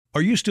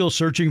Are you still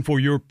searching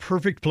for your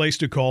perfect place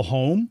to call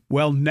home?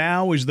 Well,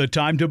 now is the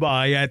time to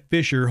buy at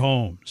Fisher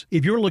Homes.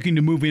 If you're looking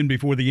to move in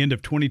before the end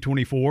of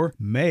 2024,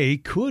 May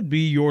could be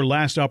your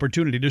last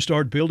opportunity to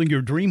start building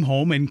your dream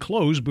home and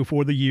close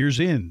before the year's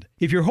end.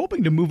 If you're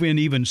hoping to move in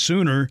even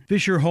sooner,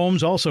 Fisher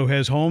Homes also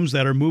has homes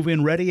that are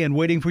move-in ready and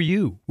waiting for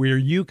you, where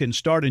you can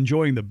start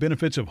enjoying the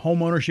benefits of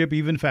homeownership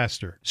even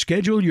faster.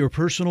 Schedule your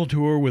personal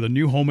tour with a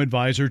new home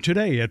advisor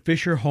today at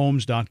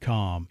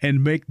FisherHomes.com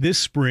and make this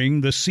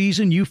spring the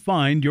season you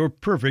find your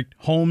perfect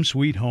home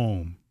sweet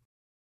home.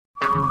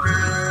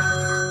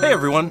 Hey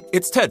everyone,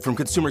 it's Ted from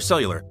Consumer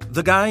Cellular,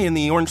 the guy in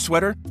the orange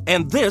sweater,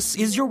 and this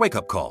is your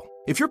wake-up call.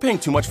 If you're paying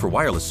too much for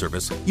wireless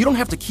service, you don't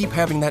have to keep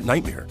having that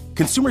nightmare.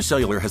 Consumer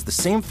Cellular has the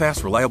same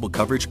fast, reliable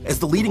coverage as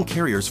the leading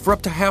carriers for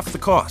up to half the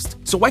cost.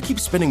 So why keep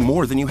spending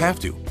more than you have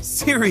to?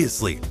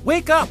 Seriously,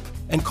 wake up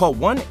and call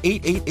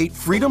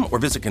 1-888-FREEDOM or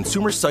visit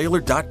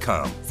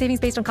consumercellular.com.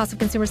 Savings based on cost of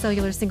Consumer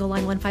Cellular single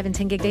line 1, 5, and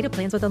 10 gig data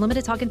plans with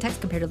unlimited talk and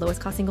text compared to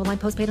lowest cost single line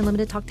postpaid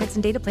unlimited talk, text,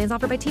 and data plans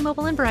offered by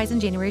T-Mobile and Verizon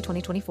January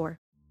 2024.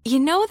 You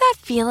know that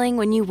feeling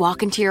when you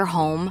walk into your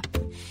home,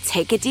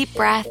 take a deep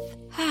breath,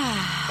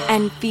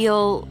 and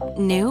feel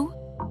new?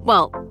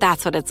 Well,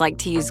 that's what it's like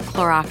to use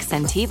Clorox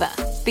Scentiva.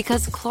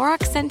 Because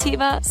Clorox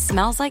Scentiva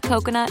smells like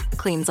coconut,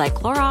 cleans like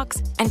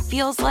Clorox, and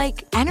feels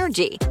like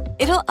energy.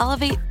 It'll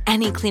elevate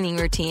any cleaning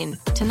routine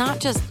to not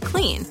just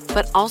clean,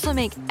 but also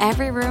make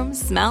every room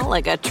smell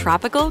like a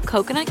tropical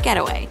coconut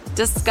getaway.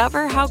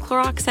 Discover how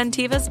Clorox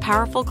Scentiva's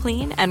powerful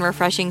clean and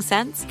refreshing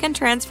scents can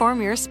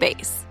transform your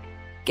space.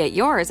 Get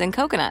yours in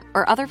coconut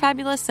or other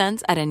fabulous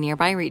scents at a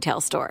nearby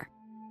retail store.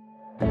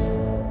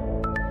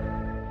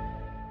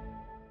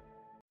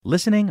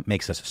 Listening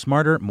makes us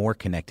smarter, more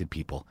connected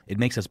people. It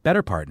makes us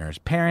better partners,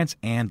 parents,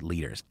 and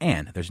leaders.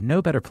 And there's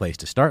no better place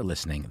to start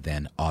listening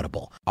than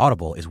Audible.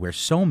 Audible is where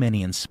so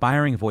many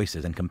inspiring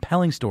voices and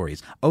compelling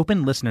stories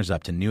open listeners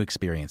up to new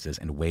experiences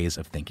and ways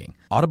of thinking.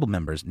 Audible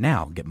members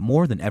now get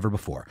more than ever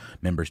before.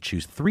 Members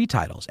choose 3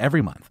 titles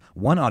every month,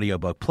 1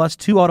 audiobook plus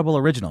 2 Audible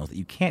originals that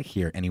you can't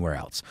hear anywhere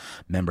else.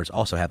 Members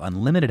also have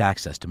unlimited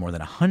access to more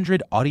than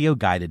 100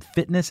 audio-guided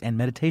fitness and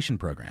meditation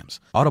programs.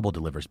 Audible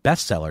delivers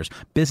bestsellers,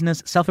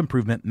 business,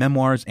 self-improvement,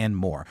 memoirs, and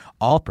more,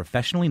 all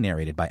professionally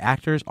narrated by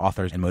actors,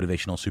 authors, and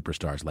motivational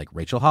superstars like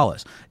Rachel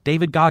Hollis,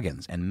 David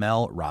Goggins, and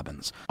Mel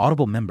Robbins.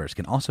 Audible members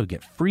can also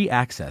get free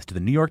access to the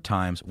New York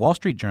Times, Wall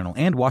Street Journal,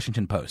 and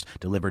Washington Post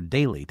delivered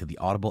daily to the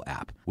Audible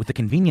app. With the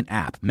convenient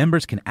app,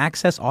 members can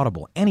access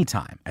Audible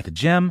anytime, at the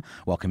gym,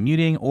 while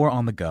commuting, or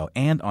on the go,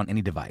 and on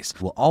any device.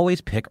 We'll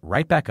always pick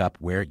right back up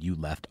where you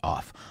left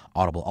off.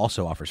 Audible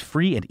also offers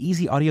free and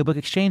easy audiobook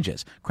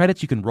exchanges,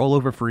 credits you can roll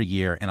over for a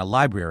year, and a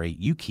library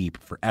you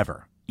keep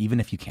forever, even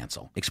if you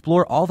cancel.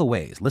 Explore all the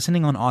ways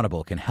listening on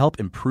Audible can help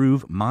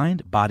improve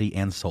mind, body,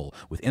 and soul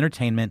with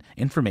entertainment,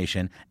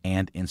 information,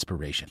 and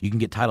inspiration. You can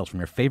get titles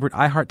from your favorite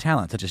iHeart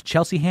talent such as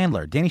Chelsea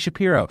Handler, Danny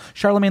Shapiro,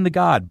 Charlemagne the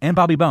God, and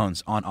Bobby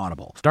Bones on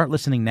Audible. Start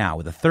listening now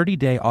with a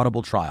 30-day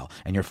Audible trial,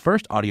 and your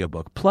first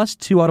audiobook plus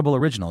 2 Audible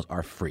originals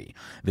are free.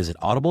 Visit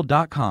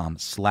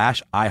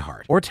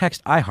audible.com/iHeart or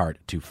text iHeart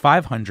to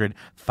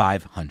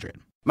 500-500.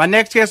 My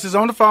next guest is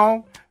on the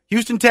phone,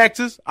 Houston,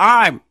 Texas.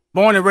 I'm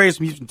born and raised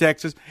from Houston,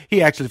 Texas.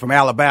 He actually from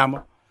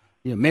Alabama,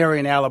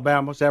 Marion,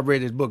 Alabama. So I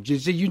read his book. You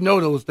see, you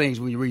know those things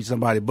when you read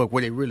somebody's book,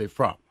 where they really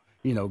from.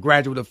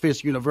 Graduate of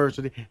Fisk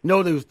University.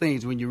 Know those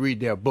things when you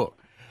read their book.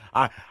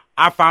 I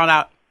found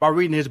out by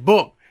reading his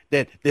book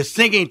that the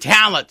singing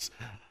talents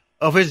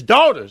of his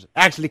daughters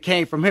actually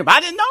came from him. I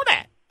didn't know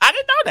that.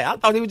 I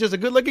thought he was just a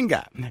good-looking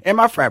guy. And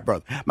my frat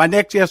brother. My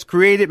next guest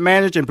created,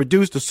 managed, and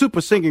produced the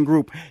super singing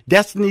group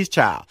Destiny's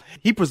Child.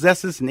 He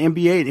possesses an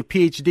MBA and a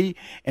PhD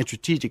in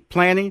strategic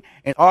planning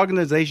and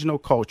organizational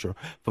culture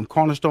from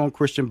Cornerstone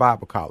Christian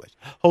Bible College.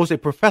 Holds a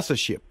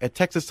professorship at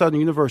Texas Southern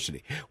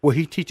University, where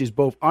he teaches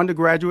both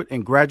undergraduate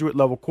and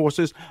graduate-level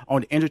courses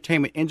on the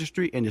entertainment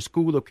industry in the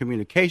School of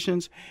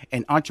Communications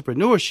and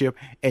Entrepreneurship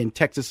in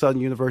Texas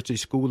Southern University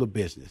School of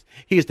Business.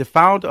 He is the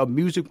founder of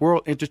Music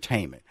World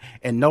Entertainment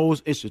and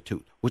Knowles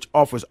Institute, which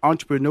offers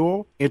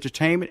entrepreneurial,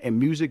 entertainment, and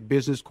music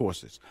business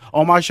courses.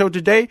 On my show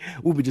today,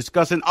 we'll be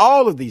discussing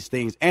all of these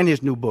things and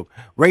his new book,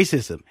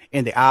 Racism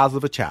in the Eyes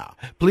of a Child.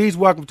 Please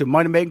welcome to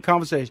Money Making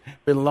Conversation.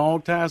 Been a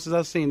long time since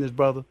I've seen this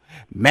brother,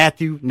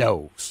 Matthew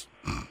Knowles.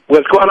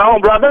 What's going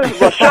on, brother?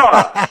 What's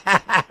up?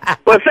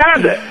 What's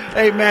happening?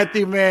 Hey,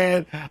 Matthew,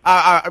 man.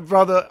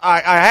 Brother,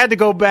 I had to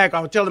go back. I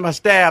was telling my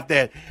staff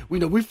that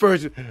we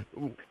first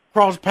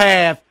crossed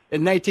paths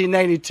in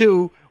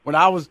 1992 when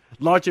I was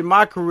launching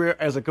my career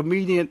as a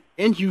comedian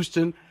in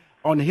Houston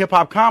on the Hip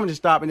Hop Comedy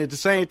Stop, and at the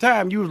same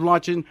time, you was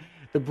launching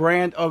the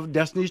brand of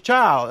Destiny's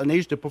Child, and they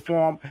used to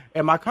perform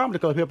at my comedy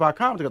club, Hip Hop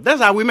Comedy Club.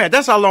 That's how we met.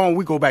 That's how long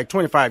we go back,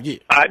 25 years.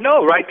 I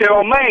know, right there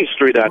on Main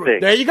Street, I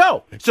think. There you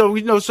go. So,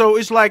 so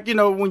it's like,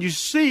 when you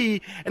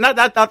see, and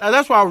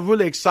that's why I was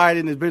really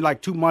excited, and it's been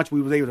like 2 months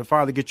we was able to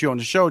finally get you on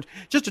the show,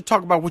 just to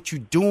talk about what you're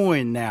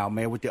doing now,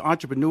 man, with the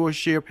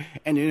entrepreneurship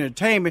and the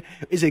entertainment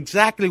is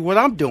exactly what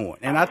I'm doing.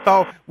 And I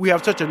thought we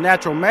have such a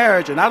natural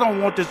marriage, and I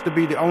don't want this to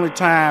be the only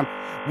time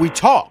we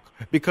talk.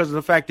 because of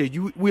the fact that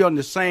we are in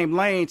the same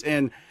lanes.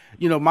 And,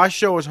 you know, my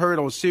show is heard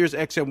on Sirius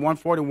XM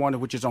 141,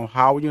 which is on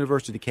Howard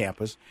University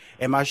campus.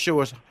 And my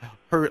show is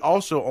heard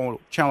also on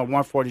channel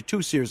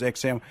 142, Sirius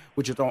XM,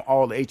 which is on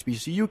all the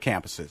HBCU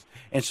campuses.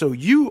 And so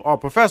you are a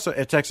professor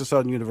at Texas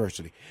Southern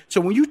University.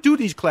 So when you do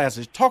these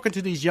classes, talking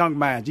to these young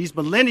minds, these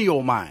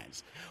millennial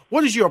minds,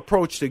 what is your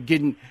approach to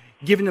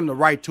giving them the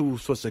right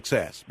tools for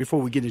success before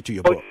we get into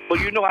your book? Well,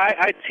 you know,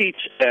 I teach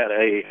at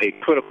a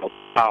critical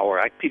hour.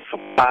 I teach from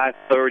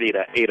 5:30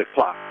 to 8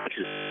 o'clock, which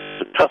is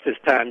the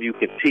toughest time you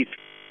can teach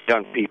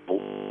young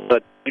people.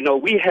 But, you know,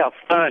 we have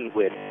fun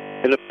with it.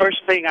 And the first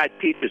thing I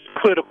teach is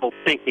critical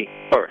thinking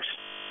first.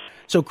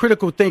 So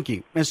critical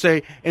thinking,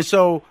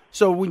 so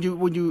when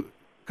you,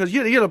 because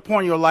you're at a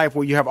point in your life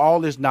where you have all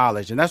this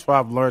knowledge, and that's what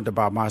I've learned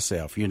about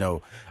myself. You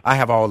know, I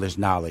have all this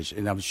knowledge,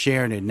 and I'm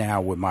sharing it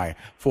now with my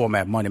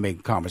format Money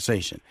Making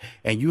Conversation.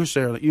 And you're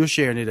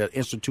sharing it at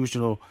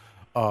institutional,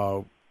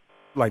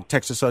 like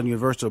Texas Southern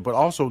University, but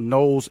also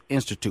Knowles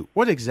Institute.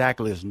 What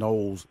exactly is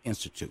Knowles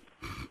Institute?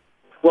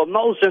 Well,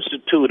 Knowles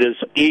Institute is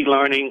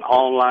e-learning,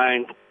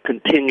 online,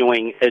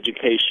 continuing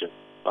education.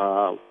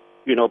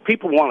 You know,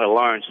 people want to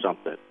learn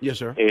something. Yes,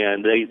 sir.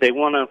 And they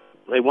want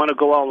to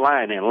go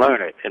online and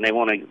learn it, and they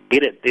want to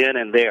get it then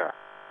and there.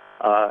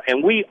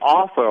 And we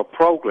offer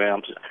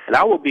programs, and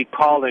I will be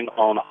calling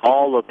on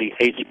all of the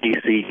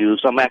HBCUs.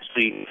 I'm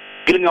actually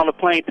getting on a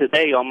plane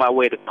today on my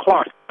way to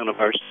Clark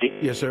University.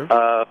 Yes,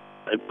 sir.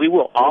 We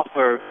will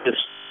offer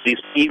these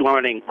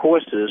e-learning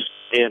courses,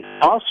 and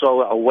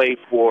also a way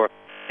for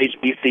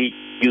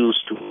HBCUs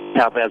to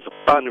have as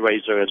a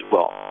fundraiser as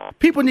well.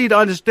 People need to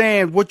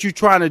understand what you're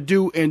trying to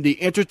do in the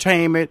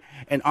entertainment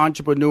and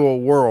entrepreneurial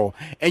world.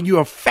 And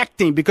you're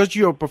affecting, because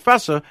you're a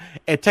professor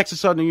at Texas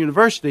Southern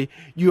University,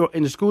 you're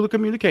in the School of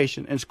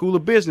Communication and School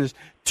of Business,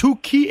 two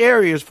key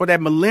areas for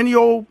that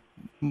millennial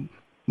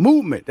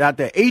movement out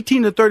there,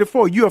 18 to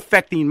 34, you're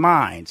affecting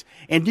minds.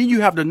 And then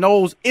you have the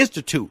Knowles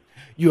Institute,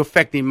 you're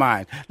affecting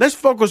minds. Let's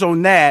focus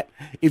on that,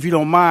 if you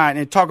don't mind,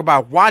 and talk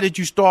about why did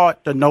you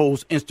start the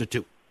Knowles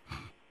Institute?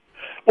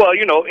 Well,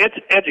 you know, it's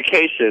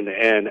education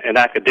and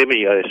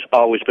academia has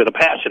always been a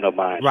passion of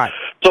mine. Right.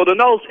 So the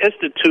Knowles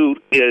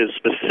Institute is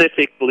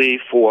specifically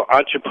for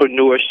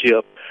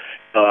entrepreneurship,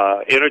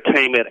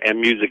 entertainment, and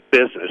music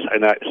business.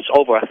 And it's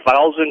over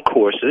 1,000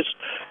 courses.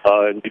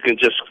 You can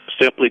just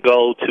simply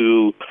go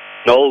to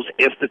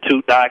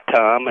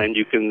KnowlesInstitute.com and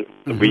you can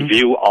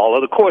review all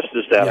of the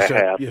courses that I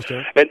have. Yes,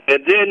 sir. And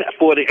then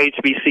for the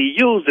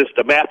HBCUs, it's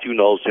the Matthew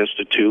Knowles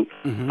Institute,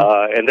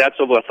 and that's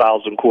over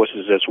 1,000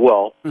 courses as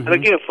well. And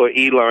again, for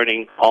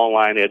e-learning,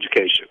 online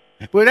education.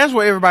 Well, that's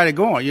where everybody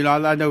going. You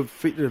know, I know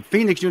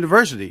Phoenix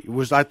University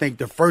was, I think,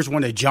 the first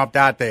one that jumped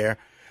out there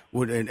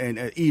with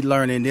and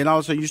e-learning. And then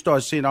also you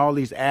start seeing all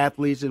these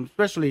athletes, and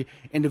especially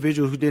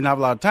individuals who didn't have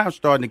a lot of time,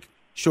 starting to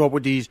show up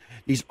with these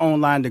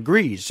online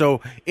degrees.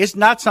 So it's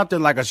not something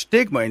like a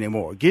stigma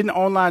anymore. Getting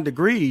online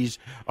degrees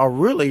are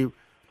really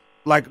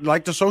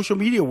like the social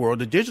media world,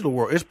 the digital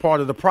world. It's part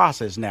of the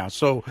process now.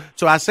 So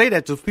I say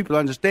that to people to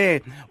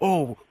understand,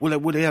 will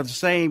they have the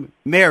same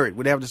merit?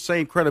 Would they have the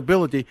same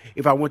credibility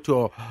if I went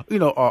to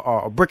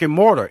a brick and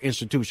mortar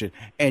institution?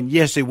 And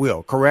yes, it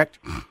will. Correct?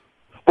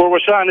 Well,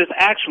 Rashawn, it's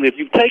actually, if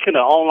you've taken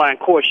an online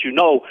course, you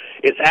know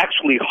it's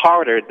actually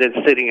harder than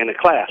sitting in a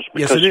class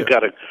because you've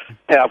got to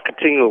have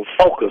continual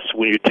focus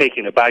when you're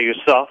taking it by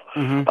yourself.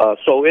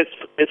 So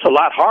it's a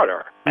lot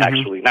harder,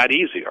 actually, not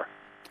easier.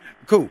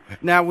 Cool.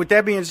 Now, with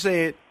that being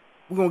said,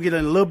 we're going to get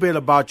in a little bit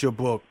about your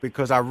book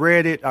because I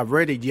read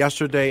it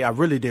yesterday. I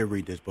really did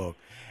read this book.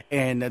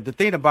 And the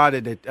thing about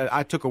it that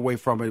I took away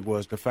from it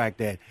was the fact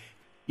that,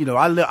 you know,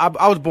 I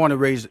was born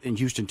and raised in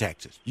Houston,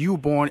 Texas. You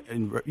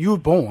were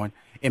born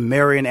in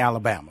Marion,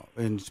 Alabama,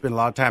 and spent a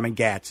lot of time in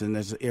Gadsden.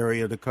 There's an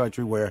area of the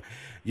country where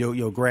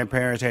your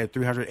grandparents had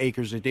 300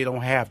 acres that they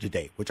don't have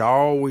today, which I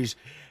always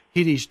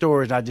hear these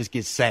stories and I just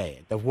get sad,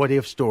 the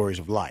what-if stories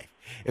of life.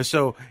 And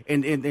so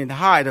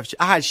I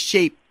had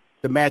shaped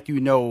the Matthew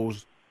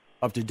Knowles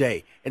of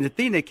today. And the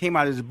thing that came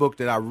out of this book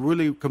that I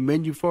really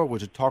commend you for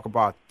was to talk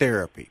about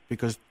therapy,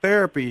 because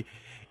therapy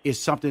is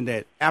something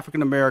that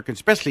African Americans,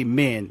 especially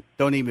men,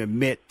 don't even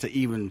admit to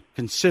even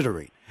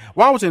considering.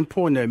 Why was it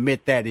important to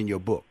admit that in your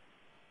book?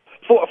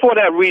 For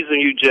that reason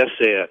you just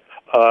said.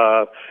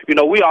 You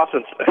know, we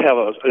often have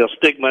a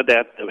stigma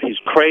that he's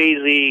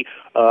crazy,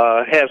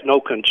 has no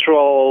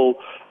control,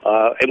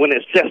 and when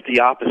it's just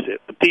the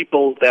opposite. The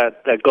people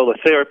that go to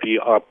therapy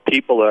are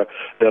people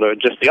that are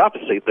just the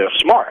opposite. They're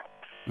smart.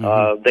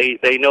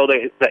 They know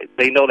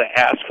to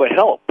ask for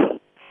help.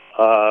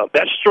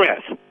 That's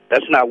strength.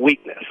 That's not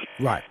weakness.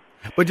 Right.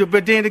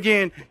 But then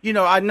again, you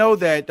know, I know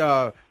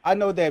that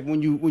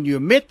when you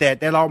admit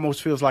that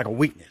almost feels like a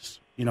weakness.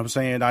 You know what I'm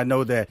saying? I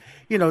know that,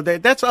 you know,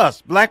 that's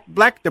us. The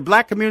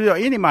black community or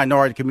any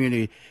minority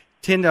community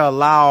tend to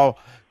allow,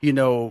 you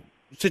know,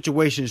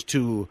 situations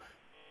to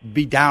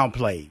be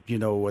downplayed, you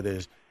know, whether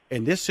it's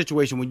in this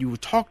situation when you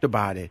talked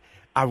about it,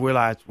 I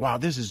realized, wow,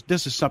 this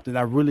is something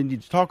I really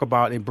need to talk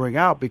about and bring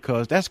out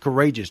because that's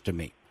courageous to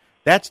me.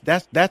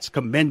 That's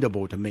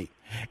commendable to me.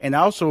 and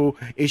also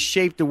it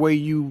shaped the way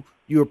you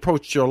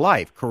approached your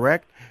life,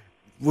 correct?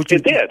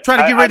 It did. Trying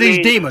to get rid of these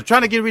demons,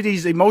 trying to get rid of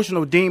these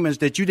emotional demons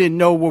that you didn't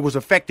know what was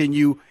affecting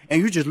you,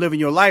 and you just living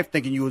your life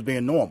thinking you was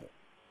being normal.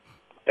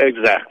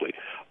 Exactly.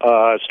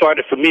 It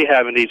started for me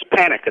having these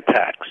panic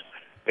attacks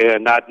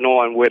and not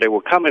knowing where they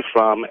were coming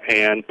from,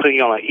 and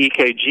putting on an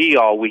EKG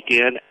all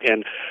weekend,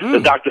 and the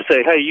doctor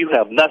said, hey, you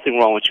have nothing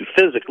wrong with you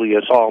physically,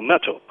 it's all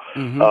mental.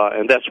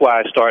 And that's why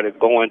I started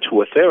going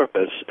to a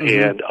therapist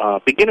and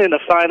beginning to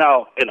find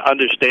out and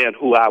understand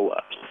who I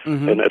was.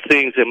 And the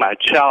things in my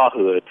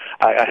childhood,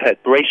 I had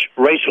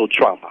racial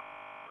trauma.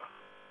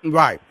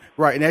 Right.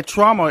 And that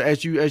trauma,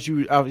 as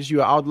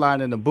you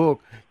outlined in the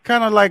book,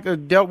 kind of like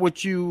dealt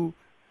with you.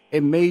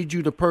 It made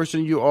you the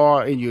person you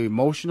are in your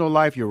emotional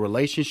life, your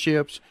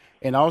relationships,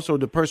 and also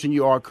the person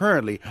you are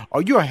currently.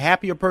 Are you a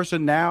happier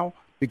person now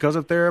because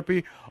of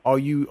therapy? Are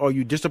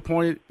you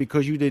disappointed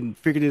because you didn't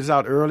figure this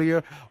out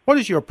earlier? What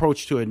is your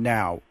approach to it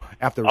now?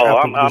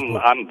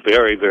 I'm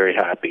very, very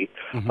happy.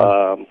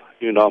 I'm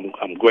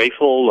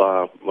grateful.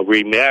 I'm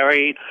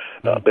remarried.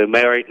 I've been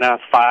married now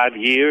 5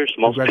 years.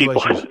 Most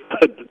people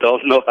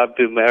don't know I've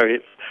been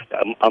married.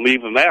 I'm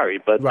even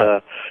married, but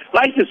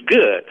life is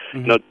good.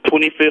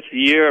 25th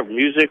year of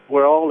music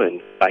world,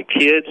 and my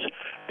kids,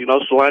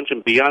 Solange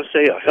and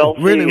Beyonce are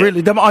healthy.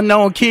 Really, them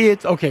unknown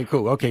kids. Okay,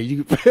 cool. Okay,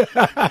 you got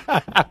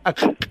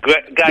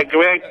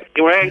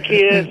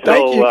grandkids.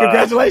 Thank you.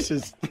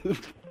 Congratulations.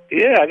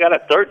 Yeah, I got a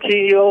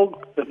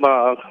 13-year-old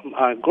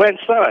my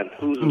grandson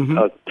who's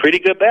a pretty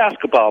good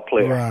basketball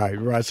player.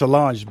 Right.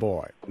 Solange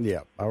boy.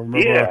 Yeah, I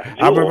remember. Yeah,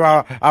 I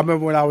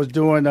remember when I was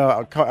doing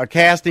a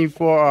casting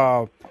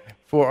for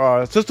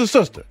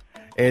Sister,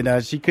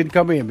 and she couldn't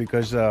come in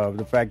because of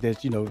the fact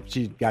that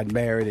she got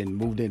married and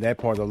moved in that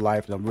part of her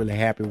life. And I'm really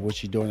happy with what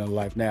she's doing in her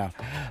life now.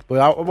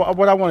 But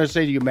what I want to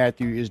say to you,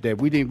 Matthew, is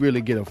that we didn't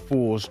really get a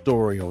full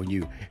story on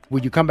you.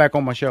 Would you come back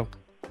on my show?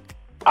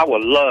 I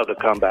would love to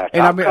come back.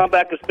 And I'll come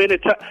back as many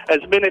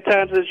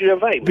times as you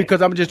invite me.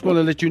 Because I'm just going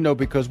to let you know,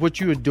 because what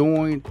you're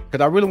doing,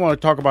 because I really want to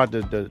talk about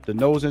the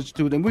Nose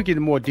Institute, and we'll get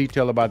in more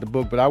detail about the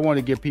book, but I want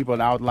to give people an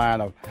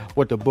outline of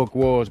what the book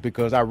was,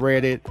 because I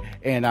read it,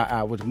 and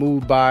I was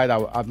moved by it.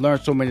 I've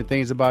learned so many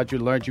things about you,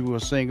 learned you were a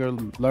singer,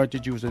 learned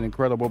that you was an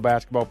incredible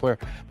basketball player,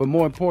 but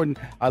more important,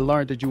 I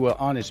learned that you were an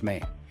honest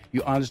man.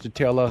 You're honest to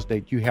tell us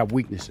that you have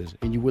weaknesses,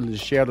 and you're willing to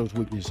share those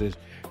weaknesses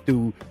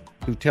through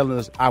telling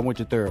us, I went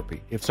to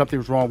therapy. If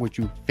something's wrong with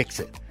you, fix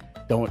it.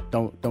 Don't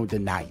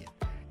deny it.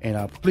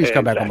 And please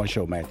come back on my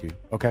show, Matthew.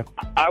 Okay?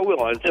 I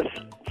will. And just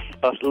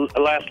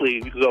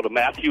lastly, you can go to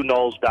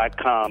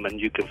MatthewKnowles.com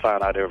and you can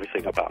find out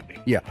everything about me.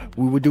 Yeah,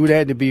 we will do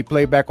that to be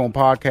played back on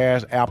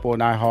podcast, Apple,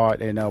 and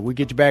iHeart. And we'll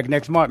get you back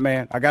next month,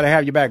 man. I got to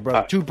have you back, brother.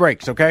 Right. 2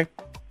 breaks, okay?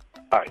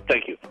 All right.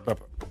 Thank you.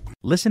 Bye-bye.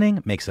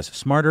 Listening makes us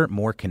smarter,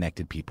 more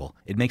connected people.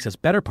 It makes us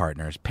better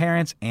partners,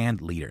 parents, and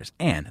leaders.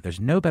 And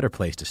there's no better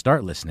place to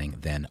start listening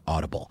than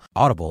Audible.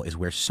 Audible is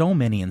where so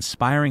many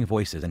inspiring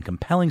voices and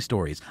compelling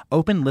stories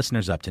open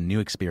listeners up to new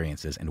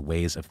experiences and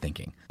ways of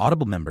thinking.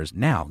 Audible members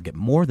now get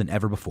more than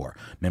ever before.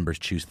 Members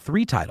choose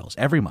 3 titles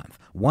every month,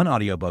 1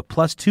 audiobook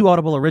plus 2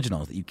 Audible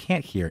originals that you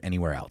can't hear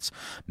anywhere else.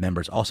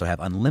 Members also have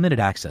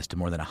unlimited access to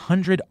more than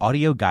 100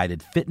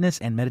 audio-guided fitness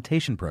and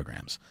meditation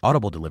programs.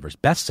 Audible delivers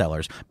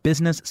bestsellers,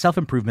 business,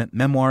 self-improvement,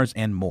 memoirs,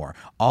 and more,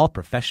 all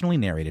professionally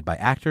narrated by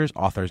actors,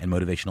 authors, and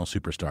motivational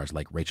superstars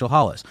like Rachel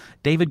Hollis,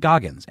 David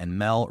Goggins, and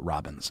Mel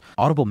Robbins.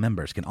 Audible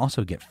members can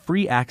also get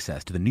free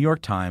access to the New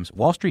York Times,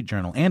 Wall Street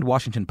Journal, and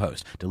Washington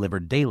Post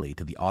delivered daily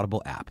to the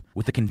Audible app.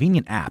 With the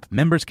convenient app,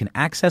 members can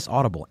access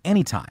Audible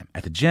anytime,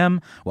 at the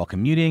gym, while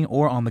commuting,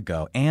 or on the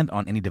go, and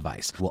on any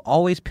device. We'll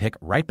always pick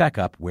right back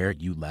up where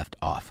you left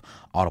off.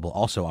 Audible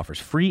also offers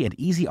free and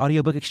easy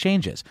audiobook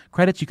exchanges,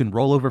 credits you can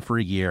roll over for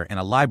a year, and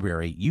a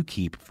library you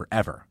keep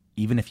forever,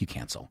 even if you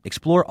cancel.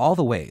 Explore all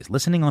the ways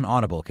listening on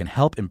Audible can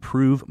help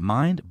improve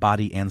mind,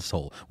 body, and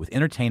soul with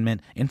entertainment,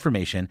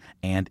 information,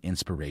 and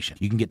inspiration.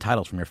 You can get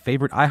titles from your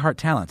favorite iHeart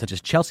talent such as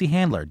Chelsea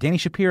Handler, Danny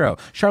Shapiro,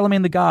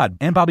 Charlemagne the God,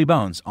 and Bobby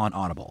Bones on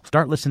Audible.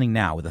 Start listening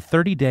now with a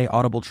 30-day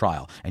Audible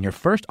trial, and your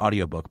first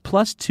audiobook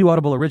plus 2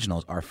 Audible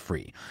originals are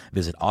free.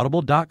 Visit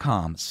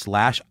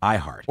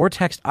audible.com/iHeart or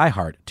text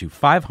iHeart to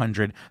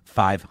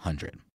 500-500.